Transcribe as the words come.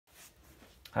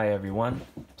Hi everyone,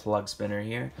 Plug Spinner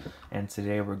here, and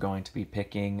today we're going to be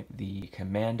picking the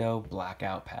Commando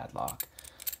Blackout padlock.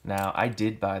 Now, I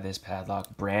did buy this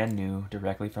padlock brand new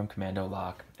directly from Commando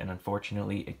Lock, and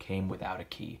unfortunately it came without a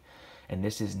key. And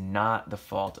this is not the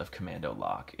fault of Commando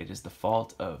Lock, it is the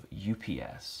fault of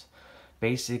UPS.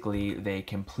 Basically, they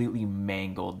completely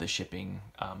mangled the shipping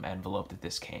envelope that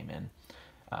this came in.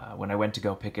 When I went to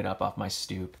go pick it up off my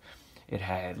stoop, it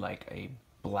had like a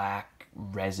black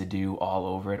residue all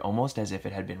over it, almost as if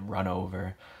it had been run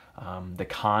over. The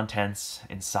contents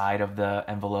inside of the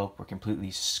envelope were completely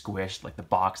squished. Like the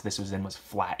box this was in was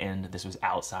flattened. This was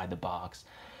outside the box.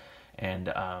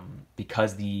 And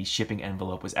because the shipping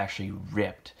envelope was actually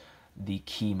ripped, the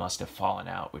key must have fallen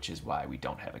out, which is why we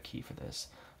don't have a key for this.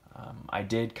 I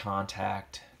did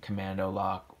contact Commando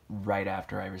Lock right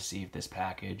after I received this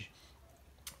package,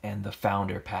 and the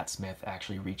founder, Pat Smith,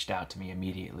 actually reached out to me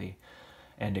immediately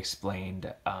and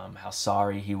explained how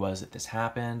sorry he was that this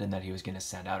happened and that he was going to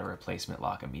send out a replacement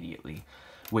lock immediately,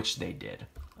 which they did.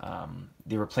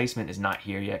 The replacement is not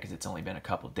here yet because it's only been a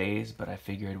couple days, but I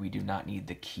figured we do not need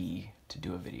the key to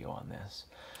do a video on this.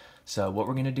 So what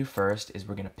we're going to do first is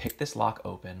we're going to pick this lock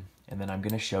open, and then I'm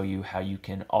going to show you how you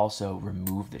can also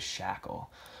remove the shackle.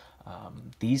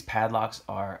 These padlocks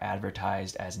are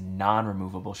advertised as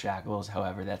non-removable shackles.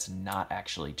 However, that's not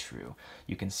actually true.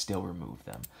 You can still remove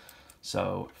them.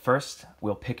 So first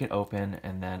we'll pick it open,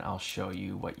 and then I'll show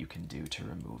you what you can do to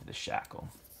remove the shackle.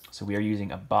 So we are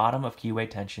using a bottom of keyway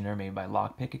tensioner made by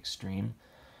Lockpick Extreme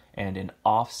and an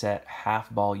offset half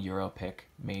ball Euro pick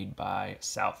made by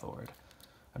Southord.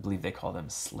 I believe they call them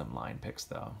slimline picks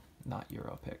though, not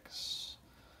Euro picks.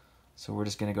 So we're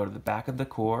just going to go to the back of the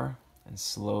core and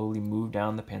slowly move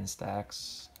down the pin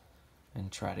stacks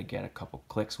and try to get a couple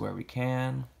clicks where we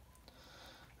can.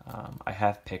 I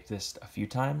have picked this a few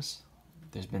times.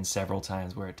 There's been several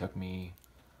times where it took me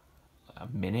a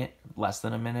minute, less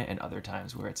than a minute, and other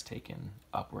times where it's taken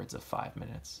upwards of 5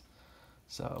 minutes.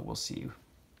 So we'll see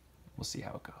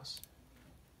how it goes.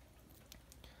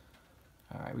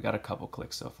 All right, we got a couple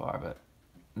clicks so far, but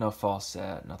no false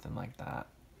set, nothing like that.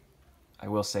 I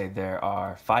will say there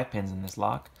are 5 pins in this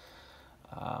lock,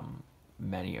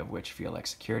 many of which feel like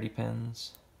security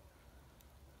pins.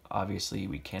 Obviously,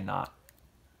 we cannot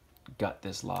gut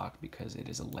this lock because it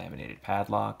is a laminated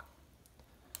padlock,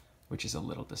 which is a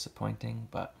little disappointing,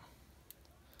 but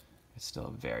it's still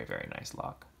a very, very nice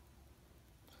lock.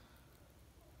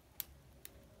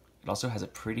 It also has a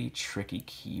pretty tricky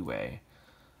keyway.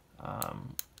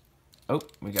 Oh,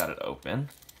 we got it open.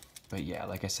 But yeah,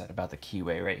 like I said about the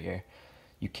keyway right here,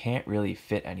 you can't really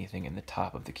fit anything in the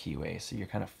top of the keyway, so you're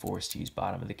kind of forced to use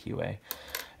bottom of the keyway.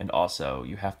 And also,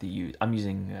 you have to use, I'm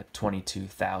using a 22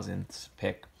 thousandths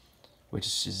pick,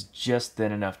 which is just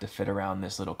thin enough to fit around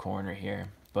this little corner here.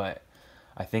 But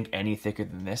I think any thicker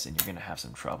than this and you're gonna have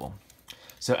some trouble.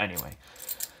 So anyway,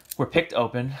 we're picked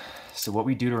open. So what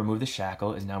we do to remove the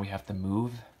shackle is now we have to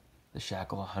move the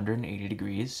shackle 180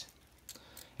 degrees,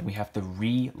 and we have to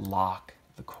re-lock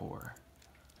the core.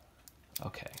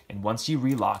 Okay, and once you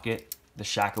relock it, the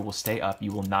shackle will stay up.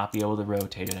 You will not be able to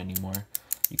rotate it anymore.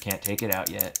 You can't take it out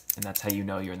yet, and that's how you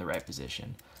know you're in the right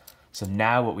position. So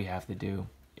now what we have to do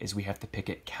is we have to pick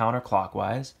it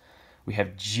counterclockwise. We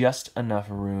have just enough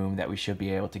room that we should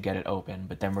be able to get it open,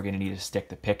 but then we're going to need to stick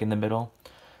the pick in the middle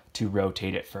to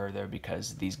rotate it further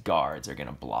because these guards are going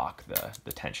to block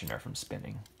the tensioner from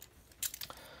spinning.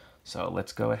 So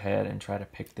let's go ahead and try to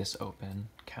pick this open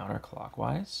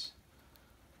counterclockwise.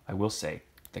 I will say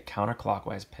the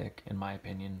counterclockwise pick, in my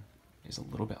opinion, is a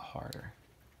little bit harder,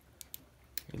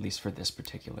 at least for this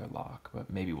particular lock,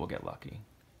 but maybe we'll get lucky.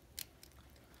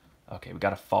 Okay, we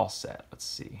got a false set. Let's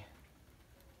see.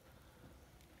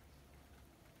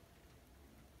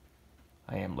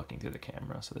 I am looking through the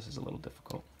camera, so this is a little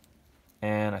difficult.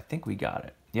 And I think we got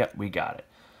it. Yep, we got it.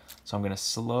 So I'm going to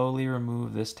slowly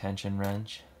remove this tension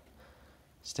wrench,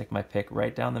 stick my pick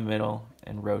right down the middle,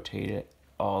 and rotate it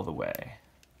all the way.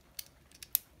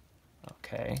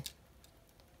 Okay.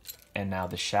 And now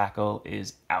the shackle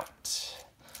is out.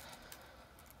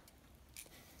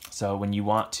 So when you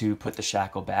want to put the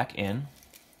shackle back in,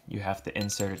 you have to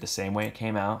insert it the same way it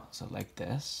came out, so like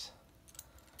this.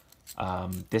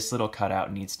 This little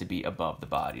cutout needs to be above the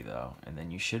body though, and then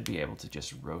you should be able to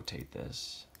just rotate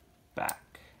this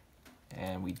back.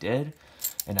 And we did,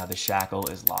 and now the shackle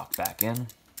is locked back in.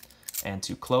 And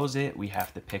to close it, we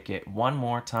have to pick it one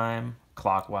more time,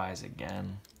 clockwise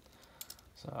again.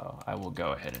 So I will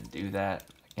go ahead and do that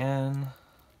again,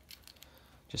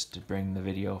 just to bring the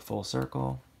video full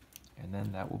circle, and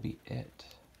then that will be it.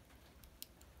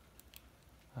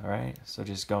 All right, so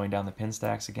just going down the pin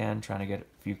stacks again, trying to get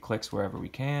a few clicks wherever we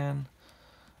can.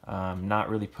 Not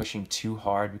really pushing too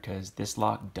hard because this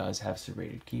lock does have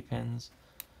serrated key pins.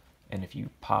 And if you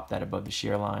pop that above the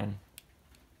shear line,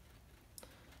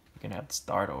 you're gonna have to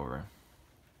start over.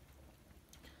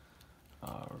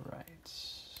 All right,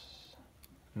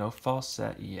 no false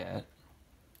set yet.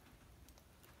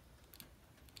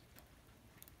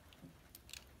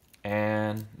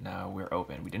 And now we're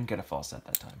open. We didn't get a false set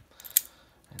that time.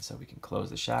 And so we can close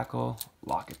the shackle,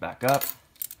 lock it back up,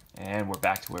 and we're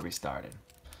back to where we started.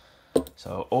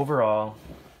 So overall,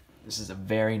 this is a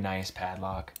very nice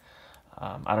padlock.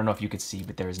 I don't know if you could see,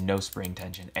 but there is no spring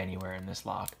tension anywhere in this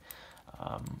lock,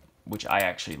 which I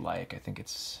actually like. I think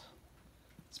it's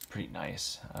pretty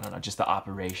nice. I don't know, just the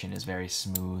operation is very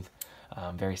smooth,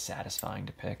 very satisfying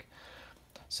to pick.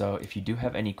 So if you do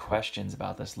have any questions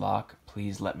about this lock,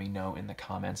 please let me know in the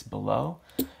comments below.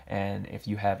 And if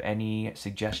you have any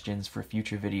suggestions for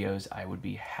future videos, I would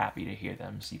be happy to hear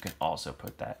them. So you can also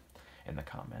put that in the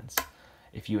comments.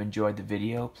 If you enjoyed the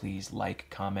video, please like,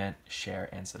 comment, share,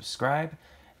 and subscribe.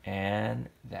 And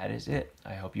that is it.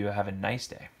 I hope you have a nice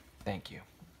day. Thank you.